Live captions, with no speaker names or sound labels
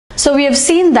So we have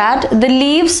seen that the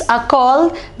leaves are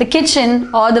called the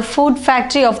kitchen or the food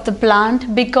factory of the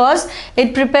plant because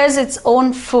it prepares its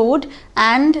own food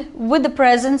and with the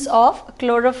presence of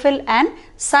chlorophyll and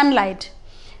sunlight.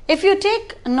 If you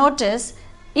take notice,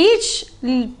 each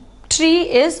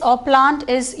tree or plant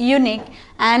is unique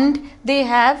and they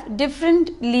have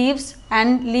different leaves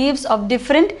and leaves of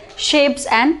different shapes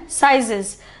and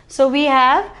sizes. So we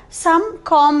have some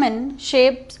common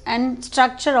shapes and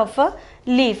structure of a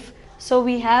leaf. So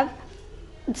we have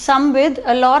some with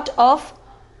a lot of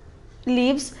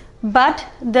leaves, but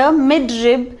the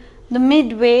midrib, the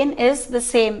mid vein is the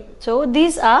same. So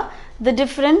these are the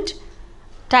different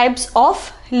types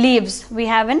of leaves we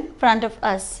have in front of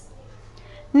us.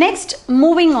 Next,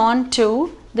 moving on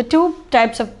to the two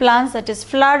types of plants, that is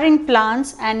flowering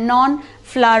plants and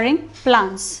non-flowering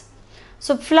plants.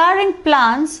 So flowering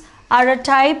plants are a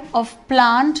type of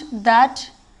plant that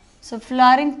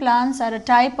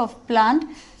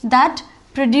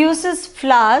produces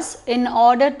flowers in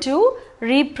order to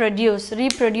reproduce.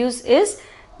 Reproduce is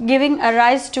giving a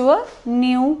rise to a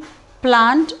new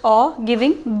plant or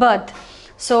giving birth.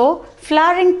 So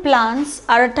flowering plants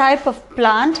are a type of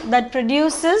plant that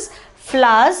produces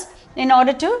flowers in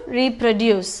order to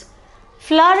reproduce.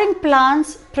 Flowering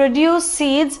plants produce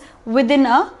seeds within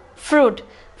a fruit.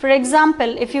 For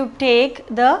example, if you take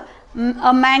a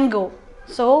mango,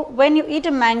 so when you eat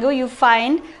a mango, you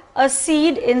find a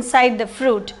seed inside the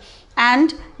fruit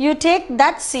and you take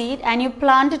that seed and you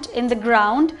plant it in the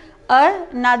ground, a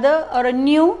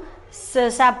new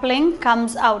sapling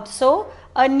comes out. So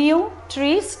a new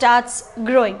tree starts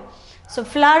growing. So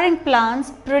flowering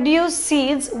plants produce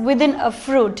seeds within a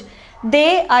fruit.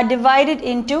 They are divided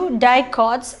into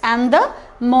dicots and the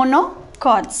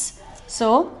monocots.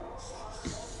 So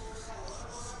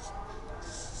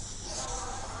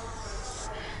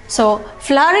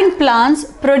flowering plants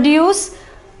produce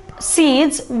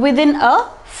seeds within a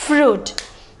fruit.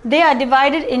 They are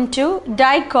divided into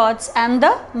dicots and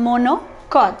the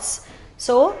monocots.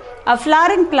 So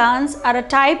flowering plants are a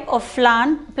type of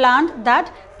plant that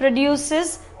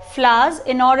produces flowers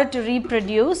in order to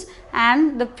reproduce,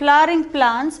 and the flowering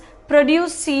plants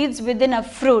produce seeds within a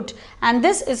fruit, and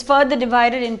this is further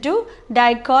divided into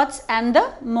dicots and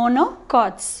the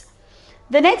monocots.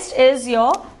 The next is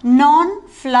your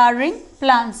non-flowering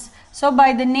plants. So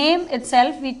by the name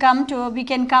itself we can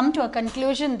come to a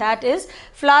conclusion, that is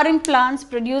flowering plants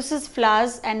produces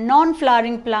flowers and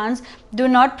non-flowering plants do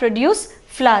not produce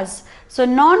flowers. So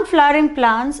non-flowering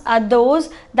plants are those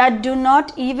that do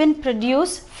not even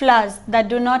produce flowers, that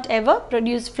do not ever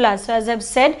produce flowers. So as I've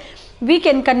said, we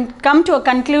can come to a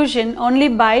conclusion only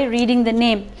by reading the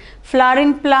name.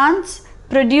 Flowering plants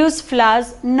produce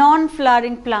flowers,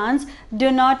 non-flowering plants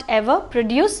do not ever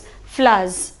produce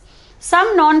flowers.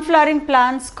 Some non-flowering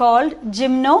plants called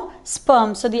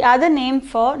gymnosperms. So the other name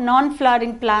for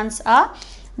non-flowering plants are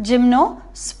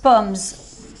gymnosperms.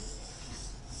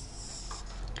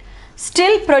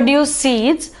 Still produce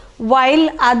seeds while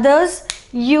others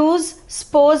use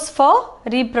spores for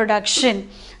reproduction.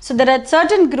 So there are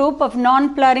certain group of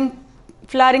non-flowering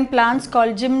plants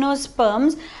called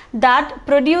gymnosperms that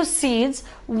produce seeds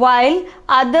while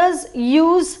others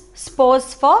use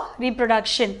spores for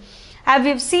reproduction. As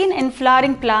we've seen in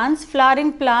flowering plants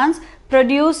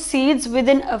produce seeds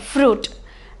within a fruit.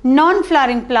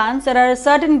 Non-flowering plants, there are a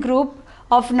certain group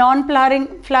of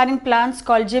non-flowering plants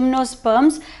called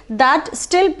gymnosperms that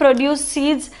still produce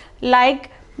seeds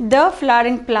like the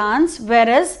flowering plants,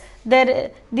 whereas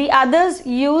the others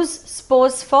use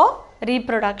spores for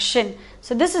reproduction.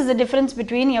 So this is the difference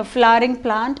between your flowering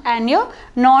plant and your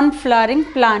non-flowering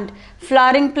plant.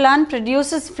 Flowering plant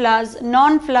produces flowers,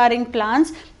 non-flowering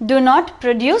plants do not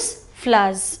produce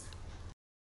flowers.